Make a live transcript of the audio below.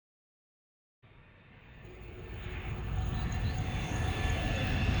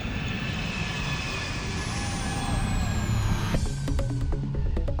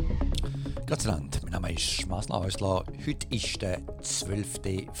miteinander. Mein Name ist Masler Häusler. Heute ist der 12.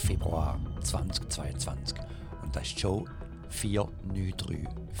 Februar 2022 und das ist die Show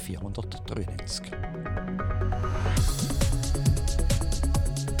 493.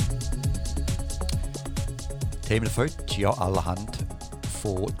 Themen für heute, ja allerhand,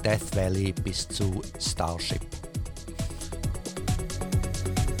 von Death Valley bis zu Starship.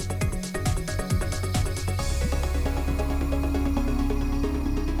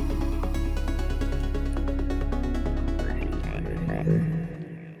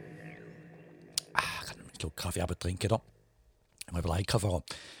 Kaffee trinken da. Ich habe überlegt, ich habe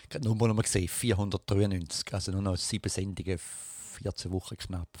die Nummer noch mal gesehen, 493, also nur noch 7 Sendungen, 14 Wochen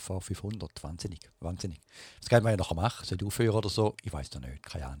knapp vor 500. Wahnsinnig. Das kann man ja nachher machen, soll ich aufhören oder so, ich weiß noch nicht,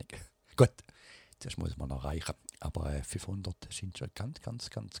 keine Ahnung. Gut, das muss man noch erreichen, aber 500 sind schon ganz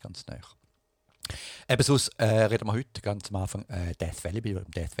nah. Eben sonst reden wir heute ganz am Anfang Death Valley, ich war beim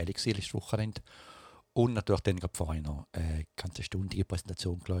Death Valley letztes Wochenende. Und natürlich dann gerade vorhin noch eine ganze stündige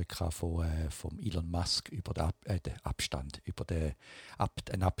Präsentation von Elon Musk über den Abstand, über ein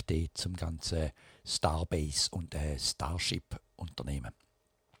Update zum ganzen Starbase und Starship-Unternehmen.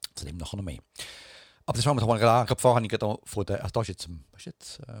 Zu dem nachher noch mehr. Aber das schauen wir doch mal gerade an. Gerade vorhin von der, also da ist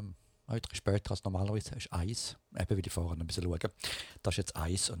jetzt heute später als normalerweise, ist Eis, eben wie die vorhin ein bisschen schauen. Da ist jetzt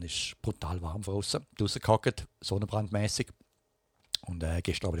Eis und ist brutal warm draußen. Draußen gehockt, sonnenbrandmäßig. Und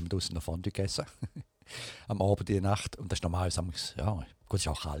gestern habe ich draußen noch Fondue gegessen. Am Abend in der Nacht. Und das ist normal, ja, gut, es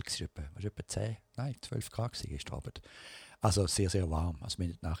war auch kalt, es war etwa 12 Grad gestern Abend. Also sehr, sehr warm. Also wir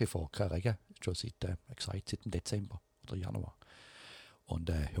haben nach wie vor keinen Regen, schon seit dem Dezember oder Januar. Und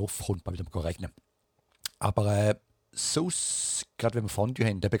ich hoffe, kommt mal wieder regnen. Aber sonst, gerade wenn wir Fondue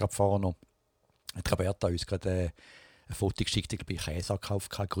haben, eben gerade vorher noch, hat Roberta uns gerade ein Foto geschickt, ich glaube, ich Käse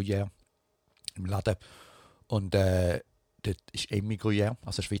gekauft, Gruyère im Laden. Und dort ist Emmy Gruyère,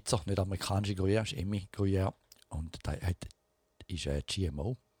 also Schweizer, nicht amerikanische Gruyère, ist Emmy Gruyère. Und da ist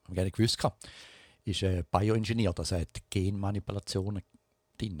GMO, haben wir gar nicht gewusst, ist bioengineert, also hat Genmanipulationen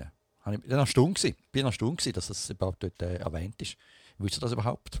drin. Ich bin erstaunt, dass das überhaupt dort erwähnt ist. Wisst ihr das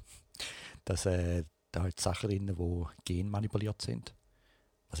überhaupt? Dass da halt Sachen drin, die genmanipuliert sind.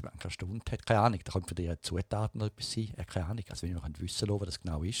 Was man erstaunt hat, keine Ahnung. Da könnte von dir Zutaten oder etwas sein, keine Ahnung. Also wenn wir wissen lassen, was das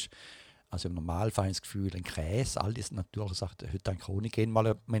genau ist. Also im Normalfall das Gefühl, ein Käse, all diese natürlichen Sachen, heute eigentlich ohne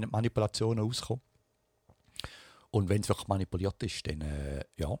Genmanipulationen auskommen. Und wenn es wirklich manipuliert ist, dann,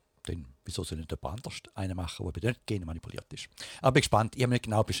 dann wieso soll nicht jemand anders einen machen, der nicht genmanipuliert ist. Aber ich bin gespannt, ich habe mich nicht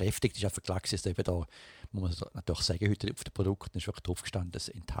genau beschäftigt, es ist einfach klar, dass eben da, muss man natürlich sagen, heute auf den Produkten ist wirklich drauf gestanden, es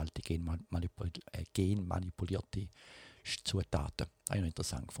enthält genmanipulierte Zutaten. Das habe ich noch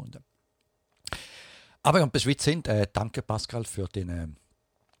interessant gefunden. Aber wenn wir bei der Schweiz sind, danke Pascal für deine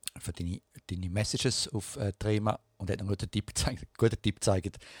Messages auf Trema und hat einen guten Tipp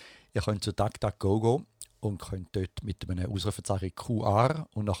gezeigt. Ihr könnt zu DuckDuckGo und könnt dort mit einem Ausrufezeichen QR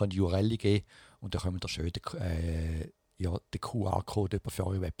und nachher eine URL geben und dann könnt ihr schön den QR-Code für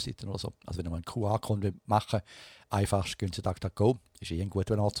eure Webseiten oder so. Also wenn ihr mal einen QR-Code machen wollt, einfachst gehen zu DuckDuckGo, ist ein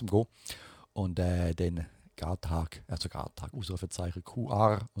guter Ort zum Gehen. Und dann Gartag, Ausrufezeichen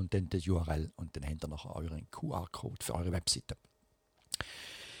QR und dann die URL und dann habt ihr nachher euren QR-Code für eure Webseite.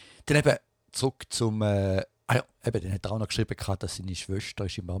 Dann eben zurück zum, dann hat er auch noch geschrieben, dass seine Schwester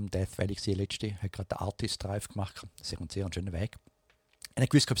ist im Death Valley letzte, hat gerade den Artist Drive gemacht, sehr schöner Weg. Er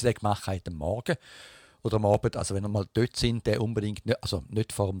hat gewusst, ob sie den gemacht hat am Morgen oder am Abend, also wenn wir mal dort sind, den unbedingt nicht, also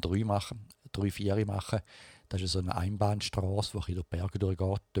nicht vor dem 3 machen, 3-4 machen, das ist so eine Einbahnstraße, die durch die Berge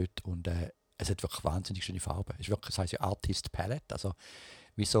durchgeht dort und es hat wirklich wahnsinnig schöne Farben. Es ist wirklich, das heisst ja Artist Palette, also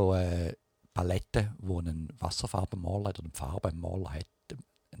wie so Palette, wo einen Wasserfarbenmaler oder eine Farbenmaler hat,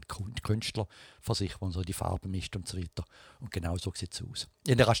 ein Künstler von sich, der so die Farben mischt und so weiter. Und genau so sieht es aus.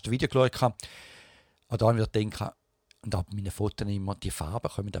 Ich habe den Rest Video geschaut, und da habe ich mir gedacht, und auch meine Fotos immer, die Farben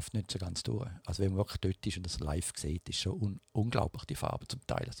kommen einfach nicht so ganz durch. Also wenn man wirklich dort ist und das live sieht, ist schon unglaublich, die Farben zum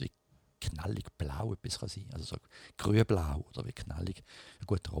Teil. Also wie knallig blau etwas kann sein. Also so grünblau oder wie knallig.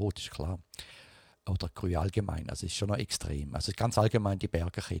 Gut, rot ist klar. Oder grün allgemein. Also es ist schon noch extrem. Also ganz allgemein die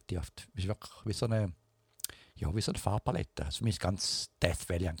Bergkette ist wirklich wie so eine Farbpalette. Also für mich ist ganz Death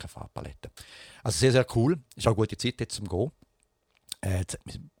Valley eine Farbpalette. Also sehr, sehr cool. Ist auch eine gute Zeit jetzt zum Gehen.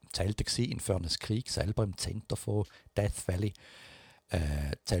 Zelte gsi in Furnace Creek, selber im Zentrum von Death Valley.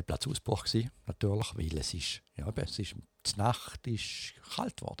 Zeltplatzausbruch gsi, natürlich, weil die Nacht ist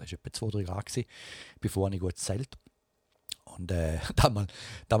kalt geworden. Es war etwa 2-3 Grad gsi, bevor ich gut Zelt. Und da habe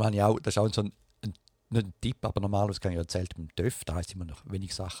ich auch, das ist auch so nicht ein Tipp, aber normalerweise kann ich ja Zelt mit dem TÜV, da heisst immer noch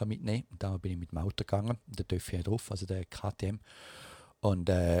wenig Sachen mitnehmen. Und dann bin ich mit dem Auto gegangen, der TÜV hier drauf, also der KTM. Und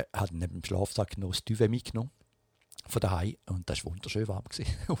habe neben dem Schlafsack noch das Duvet mitgenommen. von daheim und das war wunderschön warm.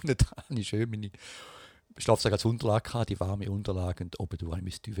 Unten dran hatte ich schön meine Schlafsack als Unterlage, gehabt, die warme Unterlage und oben durch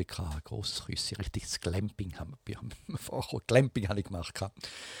mein Stühle gehabt, grosses Küsschen, richtiges Glamping haben wir vorher Glamping habe ich gemacht. Gehabt.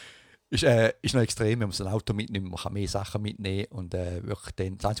 Ist noch extrem, wenn man so ein Auto mitnimmt, man kann mehr Sachen mitnehmen und wirklich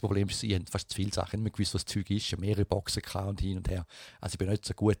dann, das einzige Problem ist, ich habe fast zu viele Sachen, nicht mehr gewusst, was das Zeug ist, mehrere Boxen gehabt und hin und her. Also ich bin nicht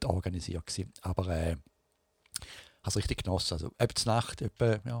so gut organisiert gewesen, aber habe es richtig genossen. Also etwa zur Nacht,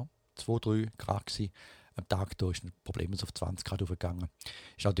 etwa 2-3 Grad gewesen. Am Tag da ist ein Problem auf 20 Grad aufgegangen.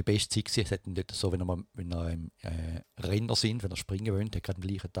 Es war auch die beste Zeit gewesen. Es hat nicht so, wenn ihr Renner sind, wenn ihr springen wollt, hat gerade am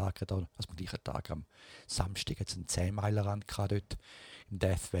gleichen Tag, am Samstag hat es einen 10-Meiler-Rand dort im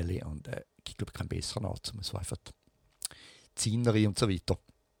Death Valley und ich glaube keinen besseren Ort, um so einfach die Szenerie und so weiter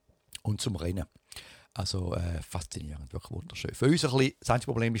und zum Rennen. Also faszinierend, wirklich wunderschön. Für uns ein bisschen, das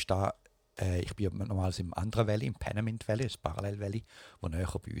einzige Problem ist da, ich bin normalerweise im anderen Valley, im Panamint Valley, das Parallel Valley, das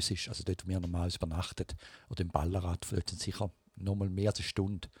näher bei uns ist. Also dort, wo wir normalerweise übernachten, oder im Ballerrad, dort sind sicher noch mal mehr als eine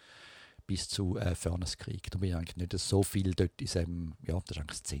Stunde bis zu Furnace Creek. Da bin ich eigentlich nicht so viel dort in diesem, das ist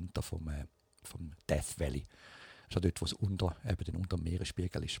eigentlich das Zentrum vom Death Valley. Das ist auch dort, wo es unter dem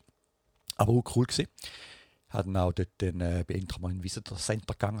Meeresspiegel ist. Aber auch cool gewesen. Hatten auch dort bin ich mal in ein Visitor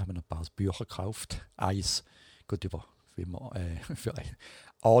Center gegangen, haben ein paar Bücher gekauft. Eins geht über wie man für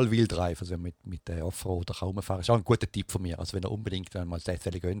All-Wheel Drive, also wenn man mit Offroader kaum fahren. Das ist auch ein guter Tipp von mir. Also wenn ihr unbedingt, wenn ihr mal das Death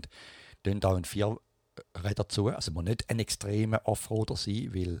Valley geht, dann auch ein Vierräder zu. Also man muss nicht ein extremer Offroader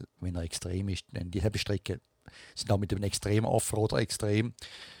sein, weil wenn er extrem ist, dann diese Strecken sind auch mit einem extremen Offroader extrem.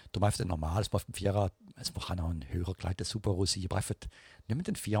 Darum einfach ein normales, auf dem Vierrad, also man kann auch ein höher geleiteter Subaru sein, aber einfach nicht mit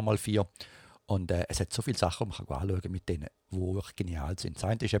dem 4x4. Und es hat so viele Sachen, die man kann anschauen mit denen, die wirklich genial sind. Das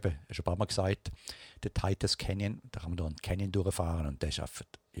eine ist eben, ich habe schon ein paar Mal gesagt, der Titus Canyon, da kann man da einen Canyon durchfahren und der ist einfach,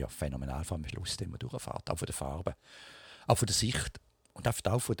 phänomenal vor allem am Schluss, den man durchfährt, auch von der Farbe, auch von der Sicht und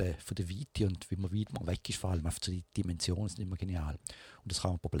auch von der Weite und wie man weit man weg ist, vor allem einfach so die Dimensionen sind immer genial. Und das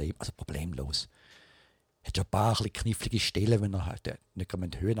kann man problemlos. Hat schon ein paar knifflige Stellen, wenn er halt nicht gerade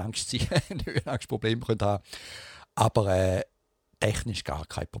mit Höhenangst sein, ein Höhenangstproblem haben könnte, aber technisch gar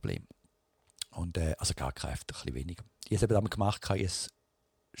kein Problem. Und also gar Kräfte, ein bisschen weniger. Ich habe es eben gemacht, ich habe es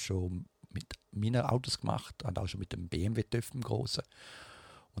schon mit meinen Autos gemacht und auch schon mit dem BMW TÜV im Grossen.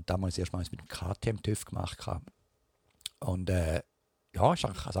 Und damals erstmals mit dem KTM TÜV gemacht. Und ich habe es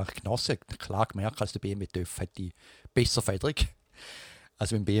eigentlich genossen. Ich habe klar gemerkt, dass der BMW TÜV hat die bessere Federung.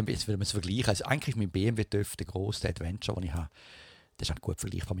 Also mit dem BMW, wenn man es vergleicht, also eigentlich mit dem BMW TÜV, der grosse Adventure, den ich habe, das ist auch gut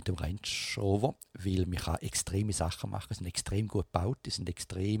vergleichbar mit dem Range Rover, weil man kann extreme Sachen machen, die sind extrem gut gebaut, die sind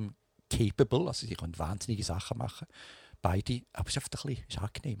extrem capable, also sie können wahnsinnige Sachen machen, beide, aber es ist einfach ein bisschen ist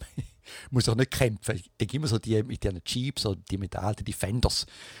angenehm. Muss auch nicht kämpfen. Ich denke immer so die mit diesen Jeeps oder die mit den alten Defenders,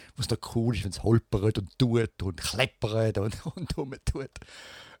 wo es noch cool ist, wenn es holpert und tut und kleppert und rumtut.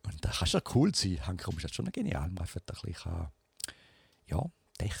 Und das kann schon cool sein. Hankerum ist das schon genial, man einfach ein bisschen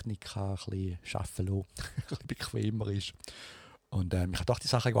Technik kann ein bisschen arbeiten lassen, ein bisschen bequemer ist. Und ich kann doch die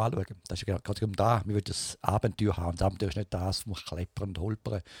Sachen anschauen. Das ist gerade da. Wir wollen das Abenteuer haben. Und das Abenteuer ist nicht das, wo man kleppern und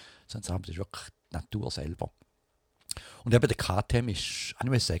holpern, sondern das Abenteuer ist wirklich die Natur selber. Und eben der KTM ist, ich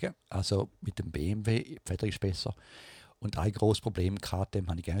muss sagen, also mit dem BMW, die Federung ist besser. Und ein grosses Problem mit KTM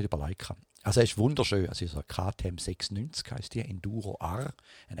habe ich gerne überlegt. Also er ist wunderschön. Also so ein KTM 690 heisst die, Enduro R,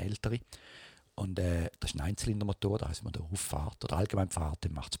 eine ältere. Und das ist ein Einzylindermotor, da heisst, wenn man da auffährt oder allgemein fährt,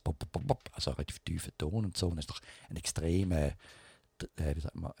 dann macht es pop, pop, pop, also einen relativ tiefen Ton und so. Und das ist doch ein extremer, wie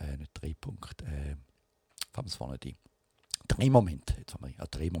sagt man, nicht Drehpunkt, fangen wir es vorne ein. Drehmoment, jetzt haben wir ein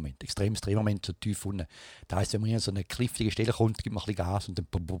Drehmoment, extremes Drehmoment so tief unten. Das heisst, wenn man in so eine kliffige Stelle kommt, gibt man ein bisschen Gas und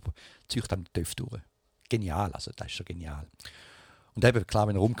dann zieht dann den TÜV durch. Genial, also das ist schon genial. Und eben, klar,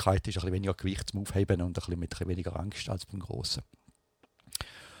 wenn er rumgeht, ist ein bisschen weniger Gewicht zum Aufheben und ein bisschen weniger Angst als beim Grossen.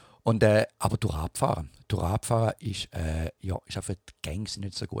 Und, aber durch Abfahren ist, ist einfach die Gänge sind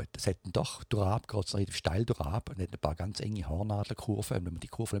nicht so gut. Es hat doch durch Ab, geht es relativ steil durch Ab und hat ein paar ganz enge Hornadelkurven. Und wenn man die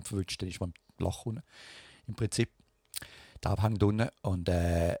Kurve nicht verwünscht, dann ist man im Loch unten. Im Prinzip der Abhang unten. Und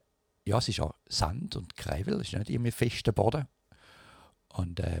es ist auch Sand und Gravel, es ist nicht irgendwie fester Boden.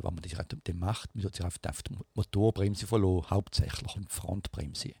 Und wenn man das dann macht, man sollte sich auf die Motorbremse verlassen, hauptsächlich und die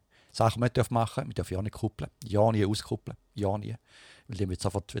Frontbremse. Sachen, die man machen darf, man darf ja nicht kuppeln, ja nie auskuppeln, ja nie. Weil dann wird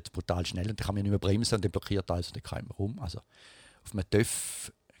es brutal schnell und dann kann man nicht mehr bremsen und dann blockiert alles und dann kann man rum. Also auf einem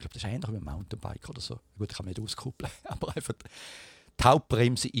TÜV, ich glaube, das ist ähnlich wie ein Mountainbike oder so. Gut, kann man nicht auskuppeln, aber einfach die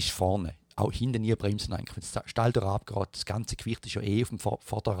Hauptbremse ist vorne. Auch hinten nie bremsen eigentlich. Wenn es steil abgeht, das ganze Gewicht ist ja auf dem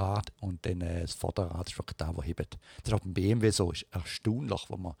Vorderrad und dann das Vorderrad ist wirklich da, wo hebt. Das ist auch beim BMW so, ist erstaunlich,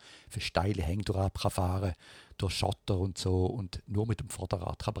 wo man für steile Hänge fahren kann, durch Schotter und so und nur mit dem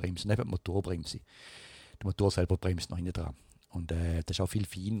Vorderrad kann bremsen, nicht mit der Motorbremse. Der Motor selber bremst noch hinten dran. Und das ist auch viel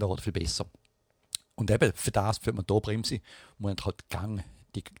feiner oder viel besser. Und eben für das, für man da bremse, muss halt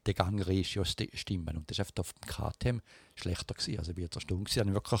der Gangratio stimmen. Und das war auf dem KTM schlechter gewesen. Also ich bin jetzt erstaunt gewesen. Ich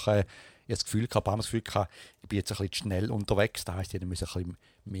habe wirklich das Gefühl gehabt, ich bin jetzt ein bisschen zu schnell unterwegs. Da heisst, ich musste ein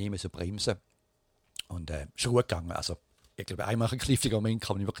bisschen mehr bremsen. Und es ist gut gegangen. Also ich glaube, einmal ein kniffliger Moment,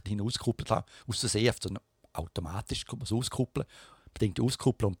 wo ich wirklich hinausgekuppelt habe, aus der See, so automatisch kann man es auskuppeln, bedingt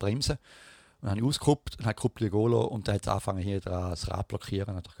auskuppeln und bremsen. Und dann habe ich ausgekuppelt, dann habe ich die Kuppel gehen lassen und dann hat es angefangen, hier das Rad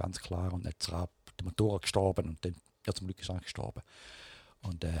blockieren, natürlich ganz klar. Und dann ist der Motor gestorben und dann, ja, zum Glück ist er gestorben.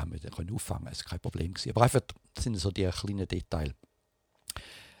 Und haben wir dann auffangen, das war kein Problem gewesen. Aber einfach, das sind so die kleinen Details.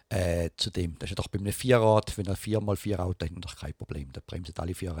 Zudem, das ist ja doch bei einem Vierrad, wenn er 4x4 Auto hat, natürlich kein Problem. Da bremsen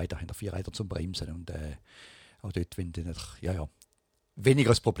alle 4 Räder, haben 4 Räder zum Bremsen. Und auch dort, wenn dann, ja, weniger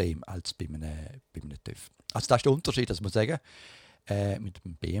das Problem als bei einem TÜV. Also das ist der Unterschied, das muss man sagen. Mit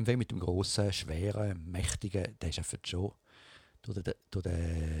dem BMW, mit dem grossen, schweren, mächtigen, der ist einfach schon der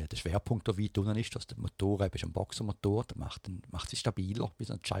Schwerpunkt, der weit unten ist, dass der Motor eben ist ein Boxermotor, der macht sie stabiler, wie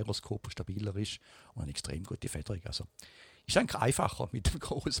so ein Gyroskop stabiler ist und eine extrem gute Federung. Also ist eigentlich einfacher mit dem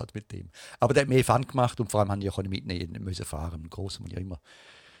Grossen als mit dem. Aber der hat mehr Fun gemacht und vor allem haben die auch mitnehmen müssen fahren. Im Grossen muss ich immer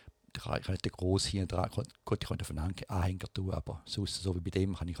relativ gross hier dran. Gut, ich konnte auf einen Anhänger tun, aber sonst, so wie bei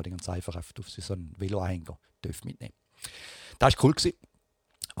dem kann ich ganz einfach auf so einen Velo-Anhänger mitnehmen. Das war cool gewesen.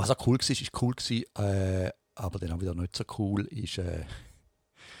 Was auch cool war, aber dann auch wieder nicht so cool, ist ähnlich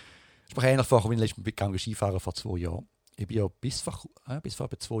vorher, wie ich letztes Mal Skifahren vor 2 Jahren. Ich bin ja bis vor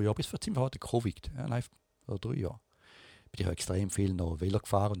etwa 2 Jahren, bis vor ziemlich hart Covid, live oder 3 Jahre, bin ich ja extrem viel noch Velo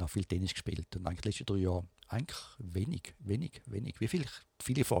gefahren und auch viel Tennis gespielt. Und eigentlich die letzten 3 Jahre eigentlich wenig. Wie viele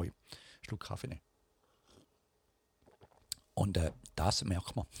von euch? Schluck Kaffee nehmen. Und das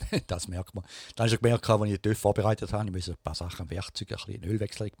merkt man. Das merkt man. Dann habe ich gemerkt, als ich den TÜV vorbereitet habe, ich musste ein paar Sachen am Werkzeug, ein bisschen einen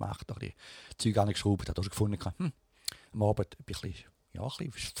Ölwechsel gemacht, ein bisschen Zeug angeschraubt, habe auch schon gefunden, am Abend bin ich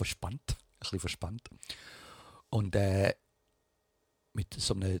ein bisschen verspannt. Und mit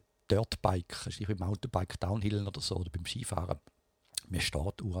so einem Dirtbike, also beim Mountainbike, Downhill oder so, oder beim Skifahren, mir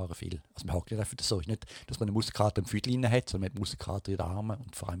steht viel. Also man hockt nicht einfach so. Nicht, dass man eine Muskelkater im Füdlein hat, sondern man hat Muskelkater in den Armen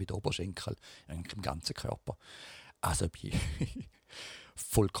und vor allem in den Oberschenkeln, eigentlich im ganzen Körper. Also ich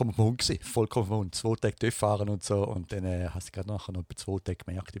vollkommen Mund. 2 Tage TÜV fahren und so. Und dann hast du gerade nachher noch bei 2 Tagen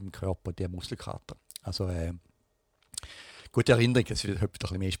gemerkt im Körper, die Muskelkater. Also gute Erinnerung, dass wir heute ein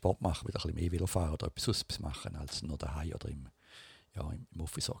bisschen mehr Sport machen, wieder ein bisschen mehr Velo fahren oder etwas anderes machen, als nur daheim oder im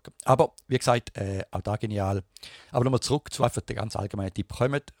Office hocken. Aber wie gesagt, auch da genial. Aber nochmal zurück zu einfach den ganz allgemeinen Tipp.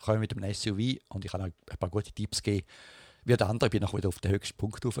 Kommt mit dem SUV und ich kann euch ein paar gute Tipps geben. Wie der andere, ich bin noch wieder auf den höchsten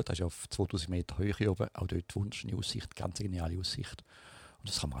Punkt rauf, das ist auf 2000 Meter Höhe oben, auch dort wunderschöne Aussicht, ganz geniale Aussicht. Und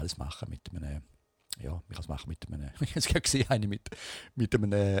das kann man alles machen mit einem, ich habe gesehen, eine mit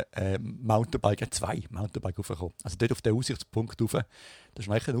einem Mountainbike, 2 Mountainbike raufgekommen. Also dort auf den Aussichtspunkt rauf, das ist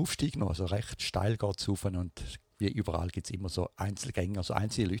eigentlich ein Aufstieg noch, also recht steil geht es rauf und wie überall gibt es immer so Einzelgänger, also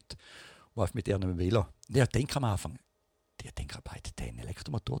einzelne Leute, die mit ihrem Velo, ich denke am Anfang, beide den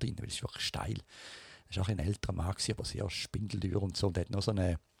Elektromotor drin, weil es ist wirklich steil. Das war auch ein älterer Mann, aber sehr spindeldürr und so. Und er hat noch so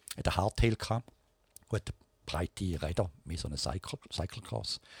eine Hardtail gehabt. Gut, breite Räder, wie so eine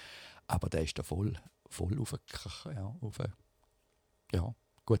Cyclecross. Aber der ist da voll aufgekriegt. Ja,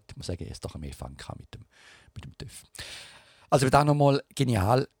 gut, ich muss sagen, er ist doch mehr Fun mit dem TÜV. Also da nochmal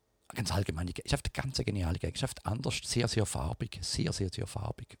genial, ganz allgemein, ist einfach eine ganz geniale Gesellschaft, anders, sehr, sehr farbig, sehr, sehr, sehr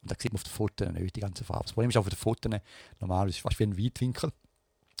farbig. Und da sieht man auf den Fotos nicht die ganze Farbe. Das Problem ist auch auf den Fotos, normalerweise ist es fast wie ein Weitwinkel.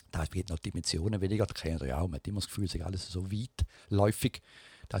 Da hat noch Dimensionen weniger, da kennt ihr ja auch, man hat immer das Gefühl, es ist alles so weitläufig.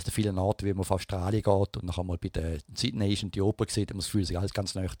 Da ist an vielen Orten, wie man auf Australien geht und nachher mal bei der Sydney Nation die Oper sieht, hat man das Gefühl, es ist alles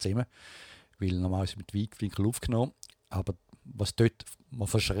ganz nah zusammen, weil normalerweise mit Weitwinkel aufgenommen. Aber was dort man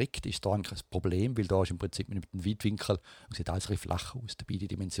verschreckt, ist da eigentlich das Problem, weil da ist im Prinzip mit dem Weitwinkel, und sieht alles ein bisschen flach aus. Dabei die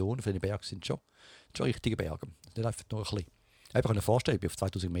Dimensionen von den Bergen sind schon richtige Berge. Nicht einfach nur ein bisschen. Einfach eine Vorstellung, ich war auf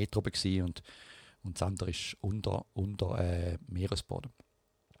 2000 Meter oben und das andere ist unter Meeresboden.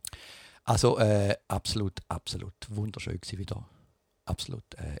 Also absolut wunderschön gewesen wieder. Absolut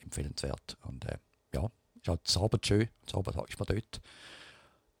empfehlenswert. Und ja, ist halt das Abend schön. Das Abend ist man dort.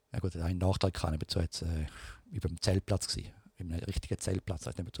 Ja gut, einen Nachteil kann ich jetzt über dem Zeltplatz gewesen. Über einem richtigen Zeltplatz.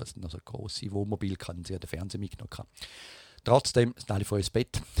 Also nicht noch so grosse Wohnmobil kann sie den Fernseher mitgenommen. Trotzdem sind alle vor ins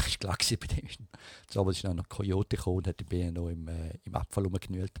Bett. Das war klar gewesen bei dem. Das Abend ist noch ein Coyote gekommen und hat die Beine noch im Abfall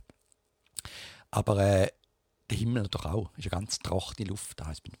rumgenühlt. Aber der Himmel natürlich auch. Es ist eine ganz trockene Luft. Da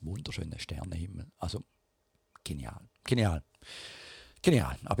heißt mit einem wunderschönen Sternenhimmel. Also genial.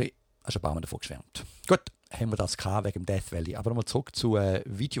 Aber ich habe schon ein paar Mal davon geschwärmt. Gut, haben wir das gehabt wegen dem Death Valley. Aber nochmal zurück zu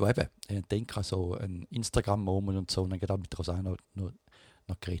Video eben. Ich denke an so ein Instagram-Moment und so. Und dann geht auch mit Rosanna noch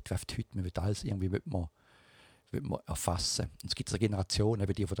geredet. Heute, man will alles irgendwie, will man erfassen. Und es gibt eine Generation,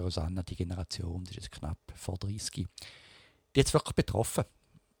 eben die von der Rosanna, die Generation, die ist jetzt knapp vor 30, die jetzt wirklich betroffen.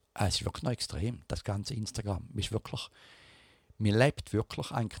 Es ist wirklich noch extrem, das ganze Instagram. Man lebt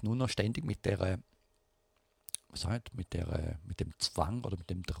wirklich eigentlich nur noch ständig mit der, mit dem Zwang oder mit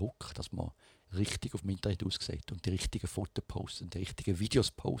dem Druck, dass man richtig auf dem Internet aussieht und die richtigen Fotos postet und die richtigen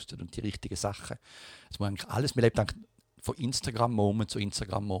Videos postet und die richtigen Sachen. Man lebt eigentlich von Instagram-Moment zu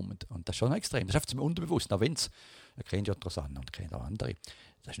Instagram-Moment. Und das ist schon extrem. Das ist einfach zum Unterbewussten. Auch wenn es, ihr kennt ja Rosanna und kennt auch andere,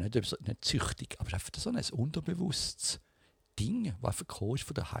 das ist nicht süchtig, aber es ist einfach so ein unterbewusstes Ding, das einfach gekommen ist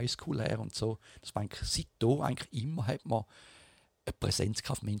von der Highschool her und so. Dass man eigentlich seitdem eigentlich immer hat man eine Präsenz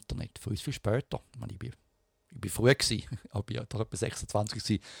auf dem Internet. Für uns viel später. Ich war früh, ich war etwa 26, als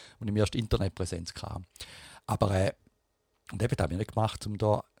ich meine erste Internetpräsenz hatte. Aber und eben, das habe ich nicht gemacht, um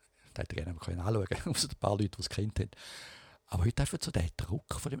da hätte ich gerne anschauen können, außer ein paar Leute, die es kennt haben. Aber heute einfach so der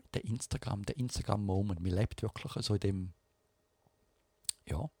Druck von der Instagram-Moment. Man lebt wirklich so in dem,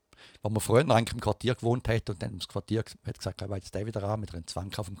 ja, wo man früher eigentlich im Quartier gewohnt hat und dann das Quartier hat gesagt, ich will jetzt wieder an, mit einem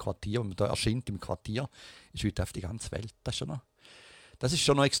Zwang auf dem Quartier und man da erscheint im Quartier, ist heute auf die ganze Welt. Das ist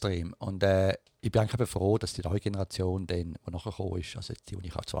schon noch extrem. Und ich bin eigentlich froh, dass die neue Generation, die nachher gekommen ist, also die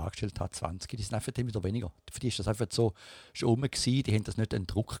ich auch so angestellt habe, 20, die sind einfach wieder weniger. Für die ist das einfach so schon rum gewesen, die haben das nicht den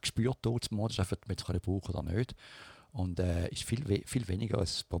Druck gespürt, das ist einfach, ob man es brauchen oder nicht. Und ist viel weniger ein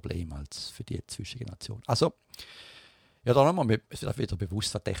Problem als für die Zwischengeneration. Also, ja, da nochmal, es wird wieder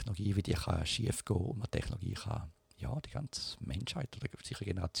bewusst, was Technologie, wie die kann schief gehen und was Technologie kann, ja, die ganze Menschheit oder sicher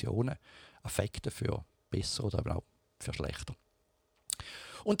Generationen Affekte für besser oder auch für schlechter.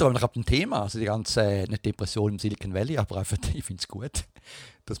 Und da haben wir noch ein Thema, also die ganze, nicht Depression im Silicon Valley, aber einfach, ich finde es gut,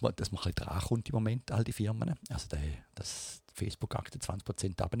 dass man ein bisschen drankommt im Moment, all die Firmen. Also dass Facebook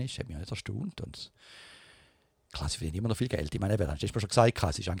 28% runter ist, hat mich nicht erstaunt. Und klar, sie verdienen immer noch viel Geld. Ich meine, das hast du schon gesagt,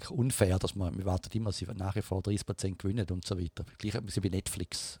 es ist eigentlich unfair, dass wir warten immer, sie nach wie vor 30% gewinnen und so weiter. Gleich haben sie bei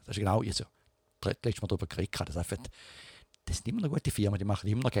Netflix. Das ist genau, also, letztes Mal darüber geredet, das sind immer noch gute Firmen, die machen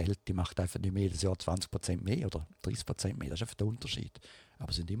immer noch Geld, die machen einfach nicht mehr jedes Jahr 20% mehr oder 30% mehr. Das ist einfach der Unterschied.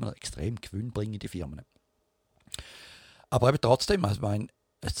 Aber es sind immer noch extrem gewinnbringende Firmen. Aber eben trotzdem, also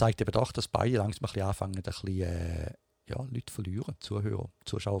es zeigt eben doch, dass beide langsam ein bisschen anfangen, ein bisschen, Leute verlieren,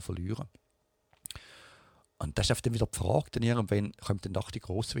 Zuschauer verlieren. Und das ist einfach dann wieder die Frage, dann irgendwann kommen dann doch die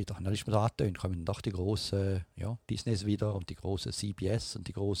Grossen wieder. Und dann ist mir da angetönt, kommen dann doch die grossen Disneys wieder und die grossen CBS und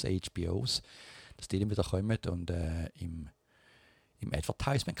die grossen HBOs, dass die dann wieder kommen und im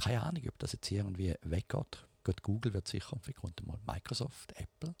Advertisement, keine Ahnung, ob das jetzt irgendwie weggeht. Gut, Google wird sicher, vielleicht kommt mal Microsoft,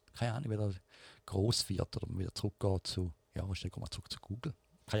 Apple, keine Ahnung, wieder gross wird oder wieder zurückgeht zu, wahrscheinlich kommen wir zurück zu Google.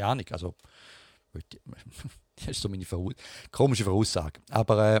 Keine Ahnung, also, das ist so meine komische Voraussage.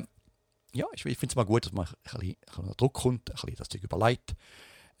 Aber ich finde es mal gut, dass man ein bisschen Druck kommt, ein bisschen das Zeug überlegt.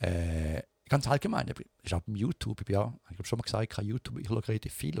 Ganz allgemein, ich habe auf YouTube, ich habe schon mal gesagt, YouTube, ich schaue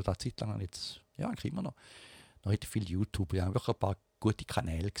relativ viel, oder eine Zeit lang jetzt, eigentlich immer noch relativ viel YouTube. Ich habe wirklich ein paar gute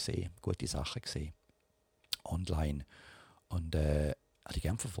Kanäle gesehen, gute Sachen gesehen, online. Und habe ich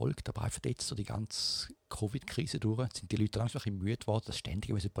gerne verfolgt, aber einfach jetzt so die ganze Covid-Krise durch, sind die Leute langsam ein bisschen müde geworden, das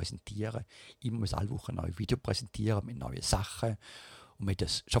ständig präsentieren, immer alle Wochen neue Video präsentieren mit neuen Sachen. Und mit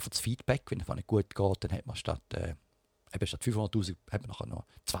das schafft das Feedback, wenn es nicht gut geht, dann hat man statt 500'000 hat man nachher noch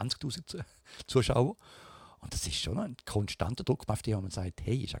 20'000 Zuschauer. Und das ist schon ein konstanter Druck auf die, wo man sagt,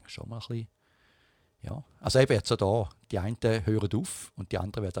 hey, ist eigentlich schon mal ein bisschen, ja. Also eben jetzt so da, die einen hören auf und die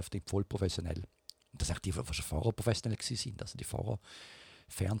anderen werden einfach voll professionell. Und das sind die, die schon vorher professionell waren, also die vorher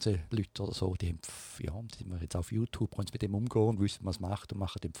Fernsehleute oder so, die sind jetzt auf YouTube, können mit dem umgehen und wissen, was man macht und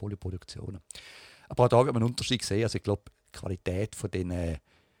machen dann volle Produktionen. Aber auch da wird man einen Unterschied sehen, also ich glaube, die Qualität von den,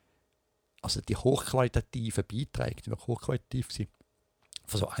 also die hochqualitativen Beiträge, die wirklich hochqualitativ sind,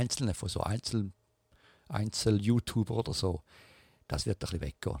 von so Einzel-YouTuber oder so, das wird ein bisschen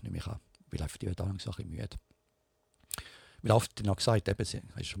weggehen, nehme ich an. Weil einfach die werden auch so ein bisschen müde. Weil oft dann auch gesagt, eben, hast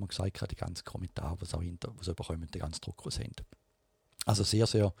du schon mal gesagt, die ganzen Kommentare, die sie bekommen, den ganzen Druck, den sie haben. Also sehr,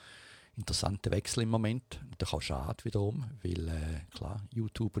 sehr interessanter Wechsel im Moment. Natürlich auch schade wiederum, weil klar,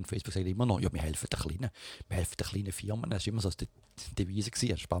 YouTube und Facebook sagen immer noch, ja, wir helfen den kleinen Firmen. Das war immer so die Devise, hast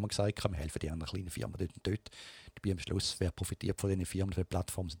du ein paar Mal gesagt, wir helfen den kleinen Firmen dort und dort. Dabei am Schluss, wer profitiert von diesen Firmen, von den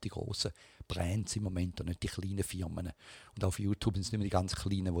Plattformen, sind die grossen Brands im Moment und nicht die kleinen Firmen. Und auf YouTube sind es nicht mehr die ganz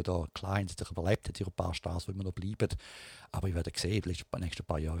Kleinen, die da klar haben, sich überlebt, haben ein paar Stars, die immer noch bleiben. Aber ich werde sehen, in den nächsten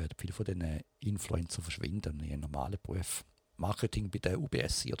paar Jahren werden viele von diesen Influencern verschwinden in einen normalen Beruf. Marketing bei der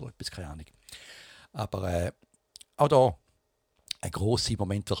UBS oder etwas, keine Ahnung. Aber auch da ein grosser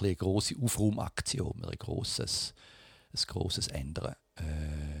Moment, wirklich eine grosse Aufraumaktion, ein grosses Ändern. Das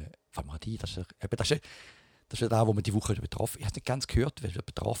ist ja da, wo man die Woche betroffen hat. Ich habe es nicht ganz gehört, wer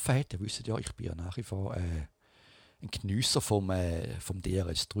betroffen hat. Ihr wisst ja, ich bin ja nach wie vor ein Geniesser vom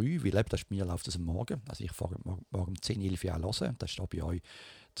DRS3, weil eben das bei mir läuft das am Morgen. Also ich fahre morgen um 10, 11 Uhr an hören. Das steht bei euch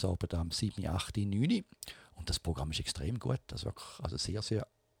zu Abend am 7, 8, 9. Und das Programm ist extrem gut. Das wirklich, also sehr, sehr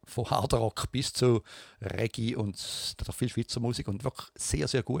von Hard Rock bis zu Reggae und da ist viel Schweizer Musik und wirklich sehr,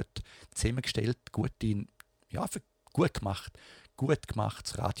 sehr gut zusammengestellt, gut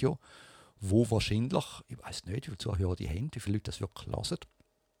gemachtes Radio, wo wahrscheinlich, ich weiß nicht, wie viele Zuhörer die haben, wie viele Leute das wirklich hören.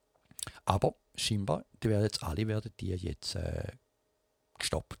 Aber scheinbar, die werden jetzt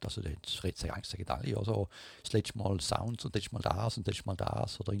gestoppt. Also jetzt sagen alle, also das letzte Mal Sounds und das letzte Mal das und das letzte Mal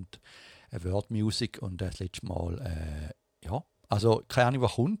das oder in World Music und das letzte Mal, also keine Ahnung,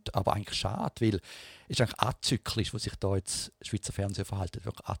 was kommt, aber eigentlich schade, weil es ist eigentlich azyklisch, was sich da jetzt Schweizer Fernsehen verhalten,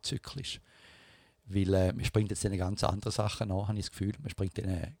 wirklich azyklisch. Weil man springt jetzt eine ganz andere Sachen nach, habe ich das Gefühl. Man springt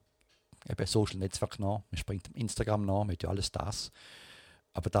eben Social Netzwerk nach, man springt Instagram nach, man hat ja alles das.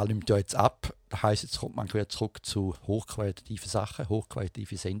 Aber da nimmt ja jetzt ab. Das heisst, jetzt kommt man wieder zurück zu hochqualitativen Sachen,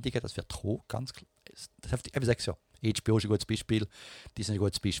 hochqualitative Sendungen. Das wird ganz klar. Das habe ich gesagt, ja. HBO ist ein gutes Beispiel, die sind ein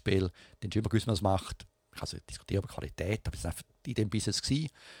gutes Beispiel. Dann ist immer gewusst, was man macht. Ich kann also diskutieren über Qualität, aber es war einfach in dem Business gewesen.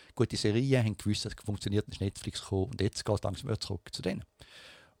 Gute Serien, haben gewusst, dass es funktioniert, dann ist Netflix gekommen und jetzt geht es langsam wieder zurück zu denen.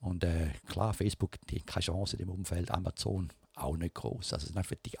 Und klar, Facebook, die haben keine Chance in dem Umfeld, Amazon auch nicht groß. Also es sind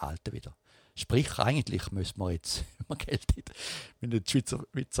einfach die Alten wieder. Sprich, eigentlich müssen wir jetzt, wenn man Geld hat, wenn ein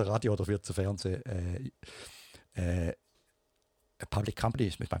Schweizer Radio oder Schweizer Fernsehen eine Public Company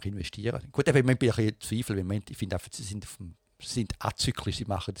ist, müssen wir investieren. Gut, eben, ich bin ein bisschen Zweifel, ich finde einfach, sie sind azyklisch, sie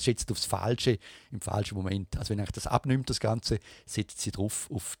machen das jetzt aufs Falsche, im falschen Moment. Also wenn ich das abnimmt, das Ganze, setzt sie drauf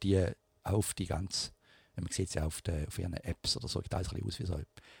auf die ganz, man sieht sie auf ihren Apps oder so, ich teile es ein bisschen aus wie so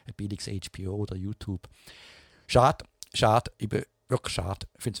ein billiges HBO oder YouTube. Schade, wirklich schade.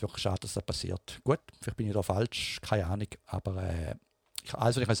 Ich finde es wirklich schade, dass das passiert. Gut, vielleicht bin ich da falsch, keine Ahnung, aber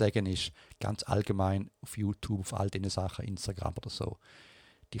alles, was ich kann sagen ist, ganz allgemein auf YouTube, auf all diesen Sachen, Instagram oder so,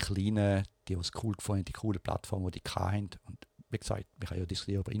 die Kleinen, die es cool gefunden, die coolen Plattformen, die hatten. Und wie gesagt, wir können ja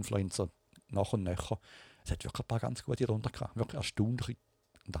diskutieren über Influencer nach und nach. Es hat wirklich ein paar ganz gute darunter gehabt. Wirklich erstaunlich.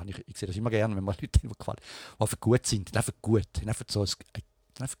 Und ich sehe das immer gerne, wenn man Leute die einfach gut sind, einfach gut. Einfach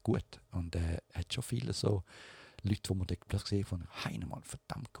gut. Und hat schon viele so Leute, die man plötzlich sehen von Heinemann,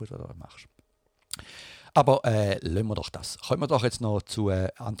 verdammt gut, was du machst. Aber lassen wir doch das. Kommen wir doch jetzt noch zu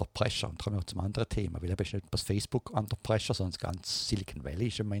Under Pressure und kommen wir zum anderen Thema, weil eben ist nicht das Facebook Under Pressure, sondern das ganze Silicon Valley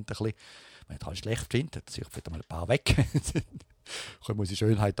ist im Moment ein bisschen, wenn ich das schlecht finde, dann ziehe ich vielleicht mal ein paar weg. Können wir unsere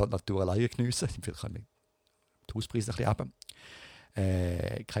Schönheit und Natur alleine geniessen, vielleicht können wir die Hauspreise ein bisschen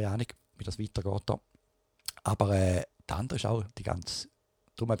runter. Keine Ahnung, wie das weitergeht da. Aber der andere ist auch die ganze,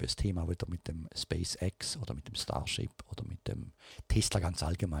 darum eben das Thema wieder mit dem SpaceX oder mit dem Starship oder mit dem Tesla ganz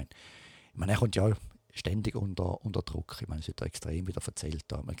allgemein. Ich meine, er kommt ja ständig unter Druck. Ich meine, es wird da extrem wieder erzählt.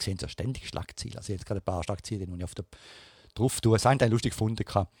 Man sieht ja ständig Schlagziele. Also jetzt gerade ein paar Schlagziele, die ich auf der drauf tue. Es haben lustig gefunden.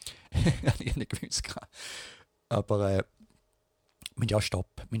 Habe ich nicht gewusst. Aber wir haben ja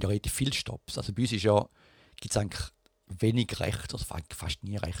relativ viele Stopps. Also bei uns gibt es eigentlich wenig Rechts, also fast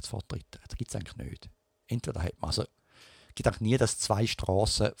nie Rechtsvortritte. Das gibt es eigentlich nicht. Entweder hat man, also es gibt eigentlich nie, dass zwei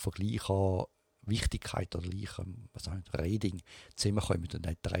Straßen von gleicher Wichtigkeit oder gleichem Rating zusammenkommen und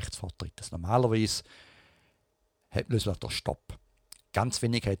nicht der Rechtsvortritt. Das normalerweise lösen wir den Stopp.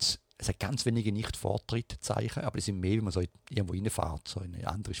 Es hat ganz wenige Nicht-Vortritt-Zeichen, aber die sind mehr, wenn man so irgendwo reinfährt, so in eine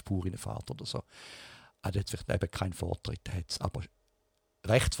andere Spur reinfährt oder so. Also jetzt vielleicht eben keinen Vortritt hat. Aber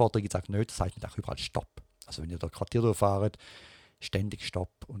Rechtsvortritt gibt es nicht, das heißt nicht auch überall Stopp. Also wenn ihr da Quartier durchfahrt, ständig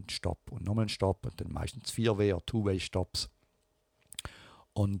Stopp und nochmal ein Stopp und dann meistens 4-Way- oder 2-Way-Stops.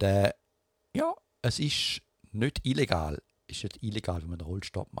 Und es ist nicht illegal. Wenn man einen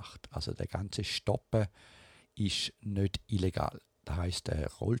Rollstopp macht. Also der ganze Stoppen ist nicht illegal. Das heisst,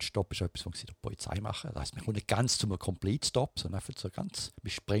 der Rollstopp ist etwas, was sie der Polizei machen. Das heisst, man kommt nicht ganz zu einem Complete Stop, sondern einfach so ganz,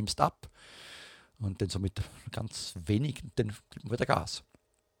 man bremst ab und dann so mit ganz wenig, dann gibt man wieder Gas.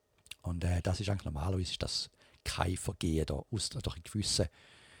 Und das ist eigentlich normalerweise ist das kein Vergehen da, ausser durch ein gewissen,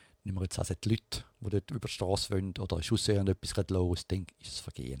 nehmen wir jetzt also die Leute, die dort über die Straße wollen oder ist aussehen etwas gerade los, dann ist es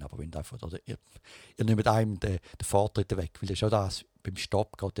Vergehen. Aber wenn einfach, oder ihr nehmt einem den Vortritt weg, weil das ist auch das, beim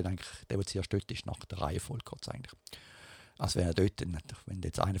Stopp geht dann eigentlich, der zuerst dort ist, nach der Reihenfolge geht es eigentlich. Also wenn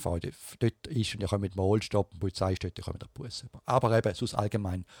jetzt einer von euch dort ist und ihr kommt mit dem Rollstopp und die Polizei steht, dann kommt der Bus über. Aber eben, sonst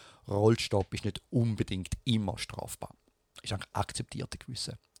allgemein, Rollstopp ist nicht unbedingt immer strafbar. Ist eigentlich akzeptiert in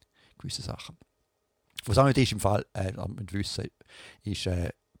gewisse Sachen. Was auch nicht ist im Fall, mit Wissen, ist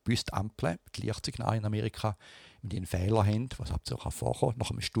bei uns die Ampeln, die Lichtsignale in Amerika, wenn die einen Fehler haben, was hauptsächlich auch vorkommt, nach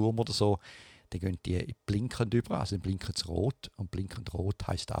einem Sturm oder so, dann gehen die blinkend über, also dann blinkend rot. Und blinkend rot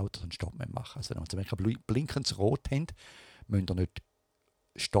heisst auch, dass sie einen Stopp machen. Also wenn sie blinkend rot haben, müssen ihr nicht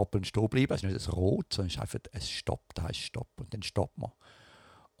Stopp und Stehen bleiben. Also nicht ein Rot, sondern es ist einfach ein Stopp. Da heißt Stopp und dann stoppt man.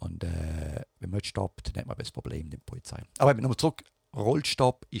 Und wenn man nicht stoppt, dann hat man das Problem mit der Polizei. Aber nochmal zurück,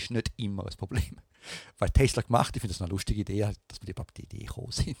 Rollstopp ist nicht immer ein Problem. Weil Tesla gemacht, ich finde das eine lustige Idee, dass wir überhaupt die Idee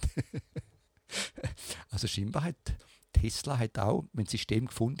gekommen sind. Also scheinbar hat Tesla hat auch, wenn ein System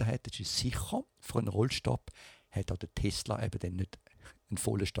gefunden hat, das ist sicher, für einen Rollstopp hat auch der Tesla eben dann nicht einen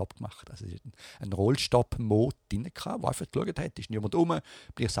vollen Stopp gemacht. Also es ist ein Rollstopp-Mode drin gehabt, der einfach geschaut hat, ist niemand rum, bin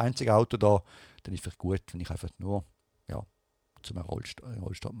ich das einzige Auto da, dann ist es vielleicht gut, wenn ich einfach nur zum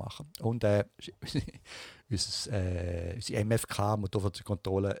Rollstopp machen. Und unsere MFK,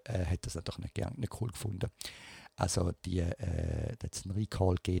 Motorfahrzeugkontrolle, hat das natürlich nicht cool gefunden. Also hat es einen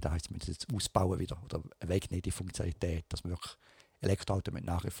Recall gegeben, da heisst, wir müssen jetzt ausbauen wieder oder wegnehmen die Funktionalität, dass wir wirklich Elektroautos mit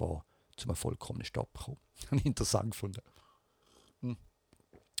nach wie vor zum einem vollkommenen Stopp kommen. Interessant gefunden.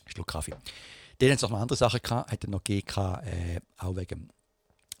 Schluck Kaffee. Dann hat es noch eine andere Sache gehabt, hat er noch gegeben, auch wegen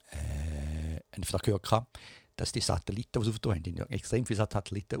einen Verkehr gehabt, dass die Satelliten, die sie aufgetan haben, die haben extrem viele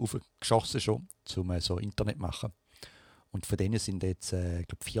Satelliten aufgeschossen schon, um so Internet zu machen. Und von denen sind jetzt, ich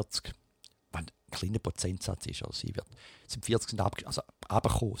glaube 40, wenn ein kleiner Prozentsatz ist, oder sie wird, sind 40 sind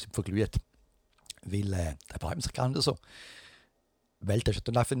abgekommen, sind verglüht. Weil, da bleibt man sich gar nicht so. Die Welt ist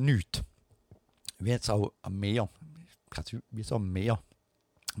dann einfach nichts. Wie jetzt auch am Meer, wie so am Meer,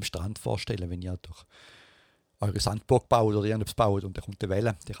 am Strand vorstellen, wenn ihr durch eure Sandburg baut oder irgendetwas baut und dann kommt eine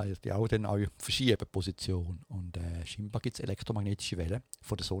Welle, die kann die auch dann verschieben, Position. Und scheinbar gibt es elektromagnetische Wellen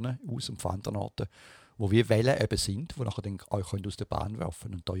von der Sonne aus und von anderen Orten, wo wie Wellen eben sind, die nachher dann euch aus der Bahn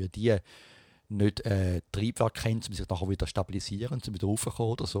werfen und da ja die nicht Triebwerk haben, um sich nachher wieder stabilisieren, um wieder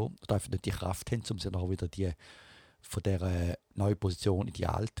raufzukommen oder so, oder einfach nicht die Kraft haben, um sich nachher wieder die von dieser neuen Position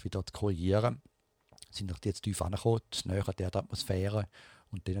ideal wieder zu korrigieren, sind die jetzt tief angekommen, zu näher an der Atmosphäre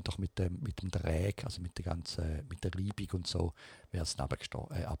und dann doch mit dem Drag, also mit der Reibung und so, wäre es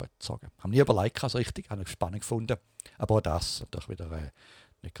runtergezogen. Haben nie überlegt, also richtig, habe ich spannend gefunden, aber auch das natürlich wieder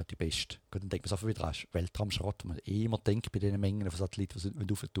nicht gerade die beste. Gut, dann denkt man es einfach wieder an Weltraumschrott, wo man immer denkt bei den Mengen von Satelliten, die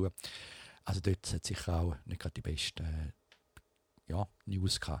sie aufentun. Also dort hat sicher auch nicht gerade die beste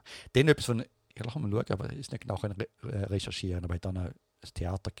News gehabt. Dann etwas von, ich kann mal schauen, aber ist nicht genau recherchieren, aber er hat dann ein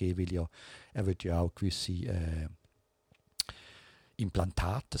Theater gegeben, weil er will ja auch gewisse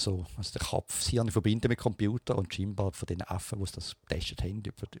Implantate, also den Kopf, das Hirn verbinden mit Computer und scheinbar von den Affen, die das getestet haben,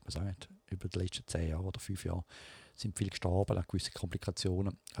 über die letzten 10 Jahre oder 5 Jahre, sind viele gestorben an gewisse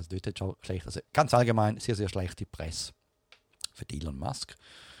Komplikationen. Also dort hat es auch schlecht, also ganz allgemein sehr, sehr schlechte Presse für Elon Musk.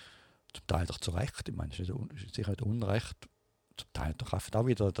 Zum Teil doch zu Recht, ich meine, es ist sicher nicht Unrecht, zum Teil doch auch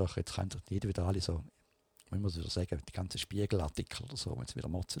wieder, jetzt kann doch jeder wieder alle so, wie muss ich sagen, die ganzen Spiegelartikel oder so, wenn sie wieder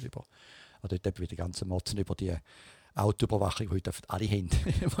motzen über, oder dort wieder die ganzen Motzen über die Autoüberwachung, die heute alle haben.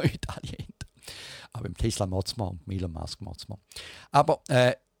 Aber im Tesla motzen wir und Elon Musk motzen wir. Aber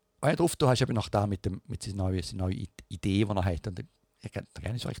drauf, du hast eben noch da mit seiner neuen Idee, die er hat, und ich habe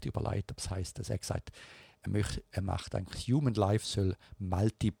gar nicht so richtig überlegt, aber das heisst, dass er gesagt er macht eigentlich, Human Life soll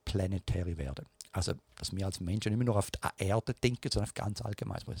multiplanetary werden. Also, dass wir als Menschen nicht mehr nur auf die Erde denken, sondern auf ganz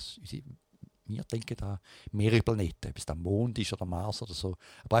allgemein. Wir denken an mehrere Planeten, ob es der Mond ist oder Mars oder so.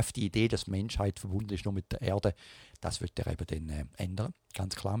 Aber einfach die Idee, dass Menschheit verbunden ist nur mit der Erde, das wird er eben dann ändern.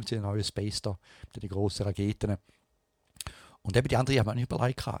 Ganz klar mit seinen neuen Space da, mit den grossen Raketen. Und eben die andere haben wir nicht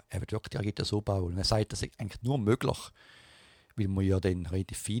überlegt, er wird wirklich die Raketen so bauen. Und er sagt, das ist eigentlich nur möglich, weil wir ja dann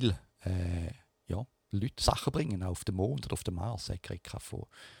relativ viel Leute Sachen bringen auf den Mond oder auf den Mars. Er kriegt von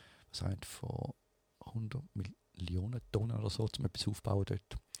 100 Millionen Tonnen oder so, um etwas aufzubauen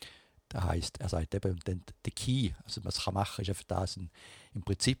dort. Das heisst, er sagt eben, der Key, also was man machen kann, ist einfach das, im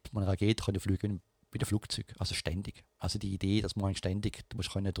Prinzip, man eine Rakete kann fliegen wie ein Flugzeug, also ständig. Also die Idee, dass man ständig, du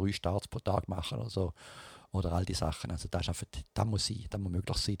musst 3 Starts pro Tag machen oder so, oder all die Sachen, also das ist einfach, das muss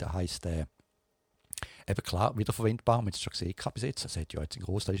möglich sein. Das heisst, eben klar, wiederverwendbar, wir haben es schon gesehen bis jetzt, das hat ja jetzt ein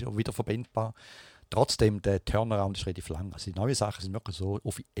Großteil ist auch wiederverwendbar. Trotzdem, der Turnaround ist relativ lang. Also die neuen Sachen sind wirklich so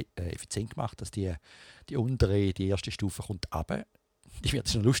effizient gemacht, dass die erste Stufe kommt runter. Die wird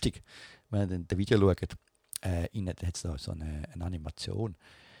schon lustig, wenn ihr das Video schaut. Innen hat es da so eine Animation,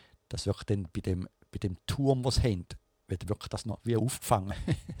 dass wirklich dann bei dem Turm, was es haben, wird wirklich das noch wie aufgefangen.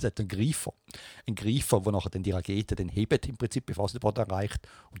 Es hat einen Greifer, der nachher dann die Rakete dann hebt, im Prinzip, bevor sie den Boden erreicht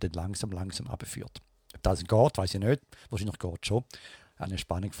und dann langsam runterführt. Ob das geht, weiß ich nicht. Wahrscheinlich geht es schon. Eine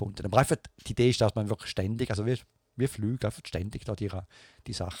Spannung gefunden. Aber einfach die Idee ist, dass man wirklich ständig, also wie Flüge, einfach ständig da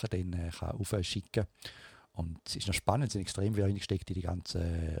die Sachen dann kann aufschicken. Und es ist noch spannend, es sind extrem viel reingesteckt in die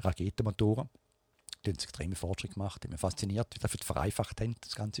ganzen Raketenmotoren. Die haben extreme Fortschritte gemacht. Ich bin fasziniert, wie das vereinfacht haben,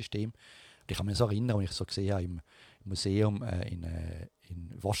 das ganze System. Und ich kann mich so erinnern, als ich so gesehen habe, im Museum in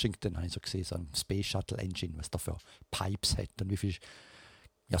Washington, habe ich so gesehen, so ein Space Shuttle Engine, was da für Pipes hat und wie viele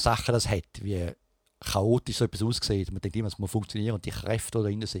Sachen das hat, wie chaotisch so etwas aussieht. Man denkt immer, es muss funktionieren und die Kräfte, die da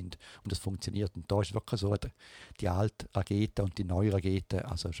drin sind und das funktioniert. Und da ist wirklich so, die alte Rakete und die neue Rakete,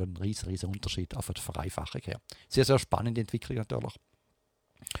 also schon ein riesen Unterschied auch von der Vereinfachung her. Sehr, sehr spannende Entwicklung natürlich.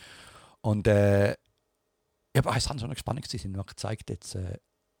 Und ja, aber es ist schon spannend gewesen, sie haben mir gezeigt jetzt,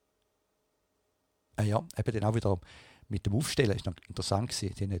 ja, eben dann auch wieder mit dem Aufstellen ist noch interessant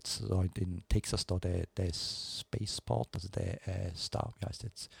gewesen. Die haben jetzt so in Texas da den Spaceport, also der wie heißt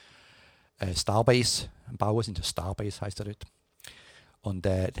jetzt? Starbase bauen sind. Starbase heisst er dort. Und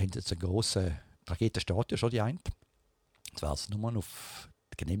da haben sie jetzt eine grosse Rakete, steht ja schon die eine. Das wäre jetzt nur auf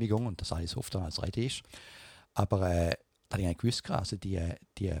die Genehmigung und das alles oft als ready ist. Aber da habe ich eigentlich gewusst, also die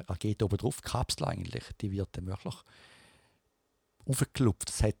Rakete oben drauf, die Kapsel eigentlich, die wird dann wirklich aufgeklopft.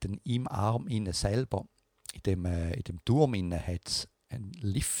 Es hat dann im Arm innen selber, in dem Turm innen, hat es einen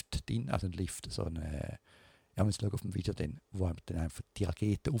Lift drin, also ein Lift, so eine, ja, wir schauen auf dem Video, wo man dann einfach die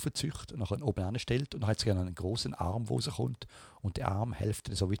Rakete aufzüchtet und nachher oben anstellt und dann hat es einen großen Arm, der rauskommt und der Arm hilft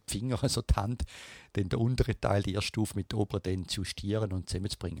dann so wie die Finger, so die Hand, den unteren Teil, die erste Stufe mit der oberen, dann zu justieren und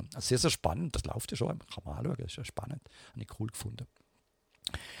zusammenzubringen. Also sehr, sehr spannend, das läuft ja schon, kann man anschauen, das ist ja spannend, habe ich cool gefunden.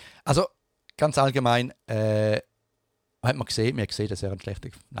 Also, ganz allgemein, hat man gesehen, dass er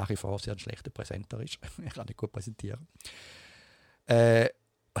nach wie vor sehr ein schlechter Präsenter ist. Er kann nicht gut präsentieren.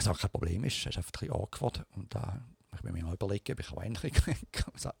 Was auch kein Problem ist, er ist einfach 3 awkward. Und da ich mir mal überlegen, ob ich auch ähnlich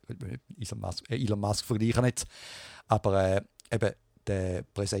Elon Musk vergleichen jetzt. Aber eben, der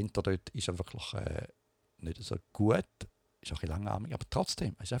Präsenter dort ist ja wirklich nicht so gut, ist auch ein bisschen langatmig, aber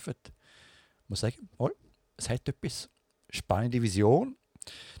trotzdem, es ist einfach, ich muss sagen, es hat etwas. Spannende Vision.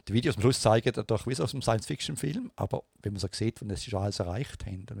 Die Videos am Schluss zeigen doch wie aus einem Science-Fiction-Film, aber wenn man so sieht, wenn sie schon alles erreicht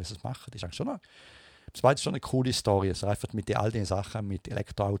haben und wie sie es machen, ist eigentlich schon eine coole Story. Also einfach mit all den Sachen, mit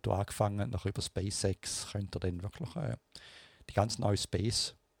Elektroauto angefangen, nachher über SpaceX, könnt ihr dann wirklich die ganz neue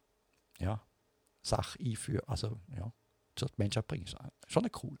Space-Sache einführen, also ja, zur Menschheit bringen. Schon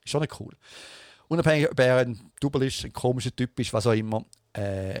cool. Unabhängig, ob er ein Double ist, ein komischer Typ ist, was auch immer,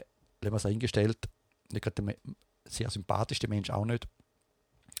 lassen wir es eingestellt. Nicht gerade der sehr sympathischste Mensch auch nicht.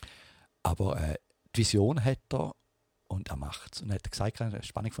 Aber die Vision hat er und er macht es. Und er hat gesagt,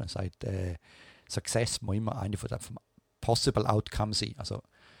 spannend von er sagt, Success muss immer eine von den Possible Outcomes sein. Also,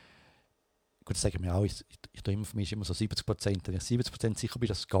 gut, das sagen wir auch, ich tue immer, für mich ist immer so 70%. Wenn ich 70% sicher bin,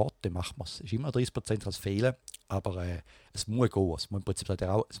 dass es geht, dann macht man es. Es ist immer 30% als Fehlen, aber es muss gehen. Es muss im Prinzip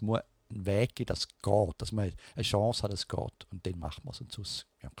auch, es muss einen Weg geben, dass es geht, dass man eine Chance hat, dass es geht. Und dann macht man es. Und sonst,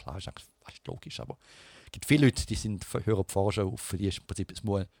 ja klar, ist eigentlich fast logisch, aber es gibt viele Leute, die hören die Forschung auf, für die ist im Prinzip, es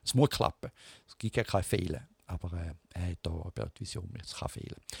muss klappen. Es gibt ja keine Fehler. Aber er hat da die Vision, es kann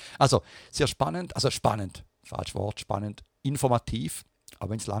fehlen. Also, sehr spannend, falsches Wort, spannend, informativ, aber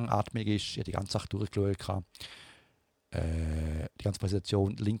wenn es langatmig ist, ich habe die ganze Sache durchgeschaut, die ganze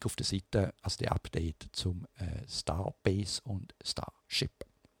Präsentation, Link auf der Seite, also der Update zum Starbase und Starship.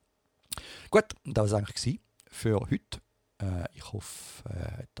 Gut, das war es eigentlich für heute. Ich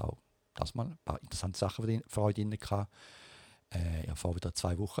hoffe, da das mal ein paar interessante Sachen für euch drin gehabt. Ich habe vor wieder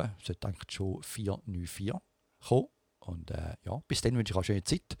 2 Wochen, es sollte eigentlich schon 494 kommen. Und ja, bis dann wünsche ich euch eine schöne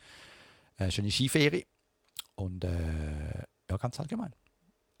Zeit, schöne Skiferie und ja, ganz allgemein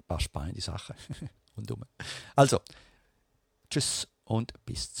ein paar spannende Sachen rundum. Also, tschüss und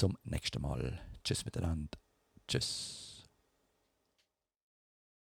bis zum nächsten Mal. Tschüss miteinander. Tschüss.